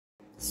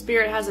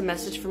Spirit has a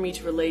message for me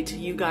to relay to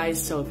you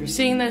guys, so if you're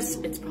seeing this,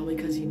 it's probably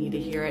because you need to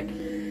hear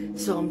it.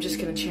 So I'm just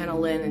gonna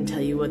channel in and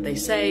tell you what they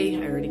say.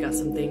 I already got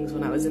some things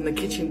when I was in the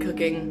kitchen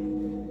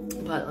cooking,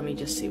 but let me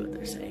just see what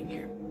they're saying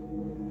here.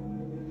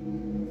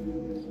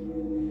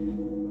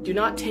 Do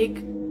not take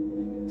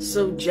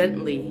so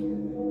gently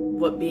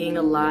what being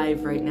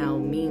alive right now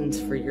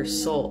means for your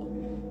soul.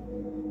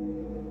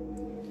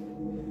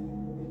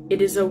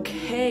 It is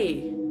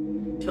okay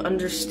to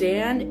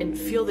understand and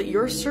feel that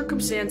your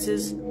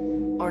circumstances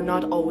are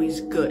not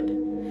always good.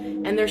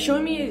 And they're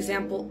showing me an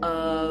example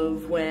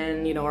of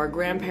when, you know, our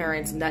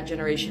grandparents and that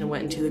generation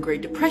went into the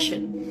Great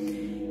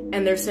Depression.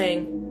 And they're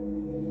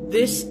saying,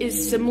 this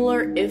is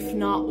similar, if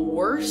not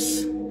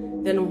worse,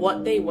 than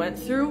what they went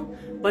through,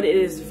 but it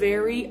is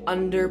very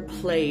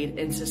underplayed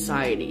in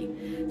society.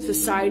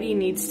 Society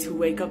needs to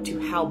wake up to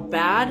how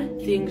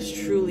bad things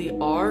truly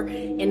are,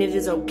 and it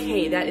is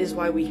okay. That is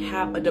why we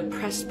have a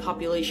depressed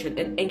population,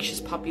 an anxious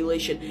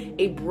population,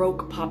 a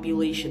broke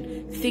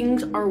population.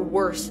 Things are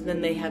worse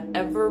than they have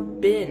ever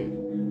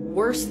been,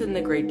 worse than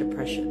the Great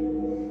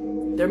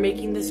Depression. They're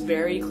making this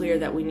very clear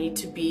that we need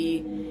to be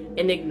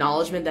an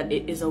acknowledgement that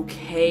it is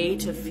okay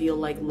to feel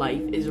like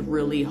life is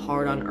really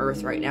hard on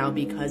Earth right now,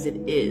 because it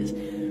is.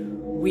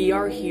 We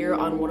are here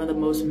on one of the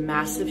most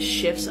massive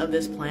shifts of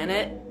this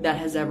planet that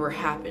has ever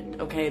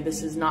happened, okay?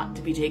 This is not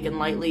to be taken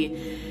lightly.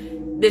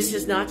 This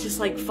is not just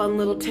like fun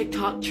little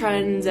TikTok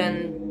trends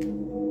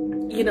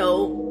and, you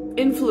know,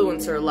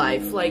 influencer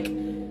life. Like,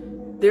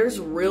 there's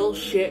real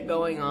shit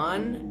going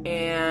on,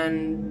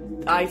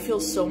 and I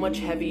feel so much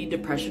heavy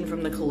depression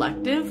from the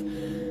collective.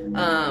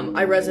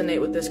 I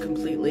resonate with this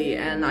completely,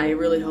 and I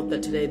really hope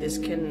that today this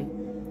can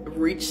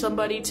reach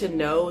somebody to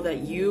know that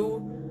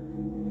you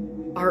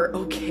are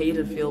okay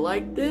to feel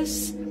like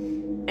this.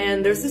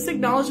 And there's this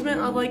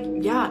acknowledgement of like,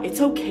 yeah, it's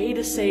okay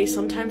to say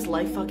sometimes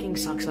life fucking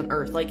sucks on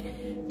Earth.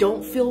 Like,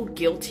 don't feel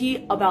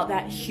guilty about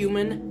that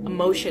human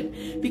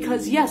emotion,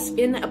 because yes,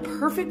 in a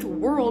perfect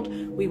world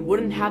we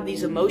wouldn't have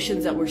these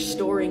emotions that we're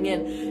storing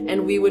in,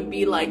 and we would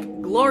be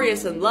like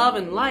glorious and love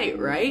and light,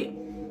 right?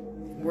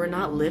 We're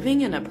not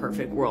living in a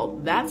perfect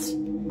world. That's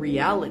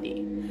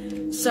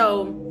reality.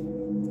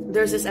 So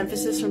there's this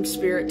emphasis from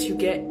Spirit to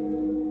get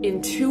in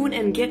tune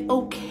and get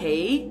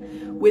okay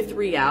with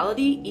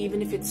reality,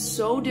 even if it's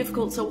so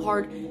difficult, so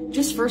hard.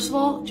 Just first of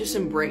all, just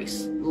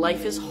embrace.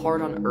 Life is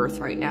hard on Earth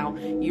right now.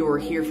 You are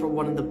here for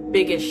one of the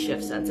biggest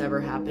shifts that's ever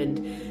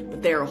happened,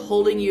 but they are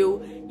holding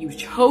you. You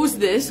chose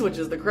this, which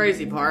is the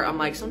crazy part. I'm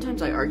like,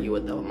 sometimes I argue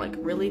with them. I'm like,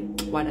 really?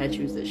 Why did I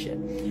choose this shit?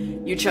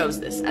 You chose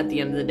this at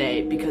the end of the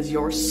day because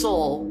your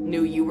soul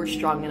knew you were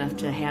strong enough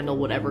to handle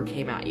whatever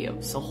came at you.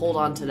 So hold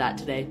on to that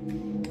today.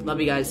 Love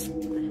you guys.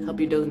 Hope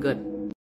you're doing good.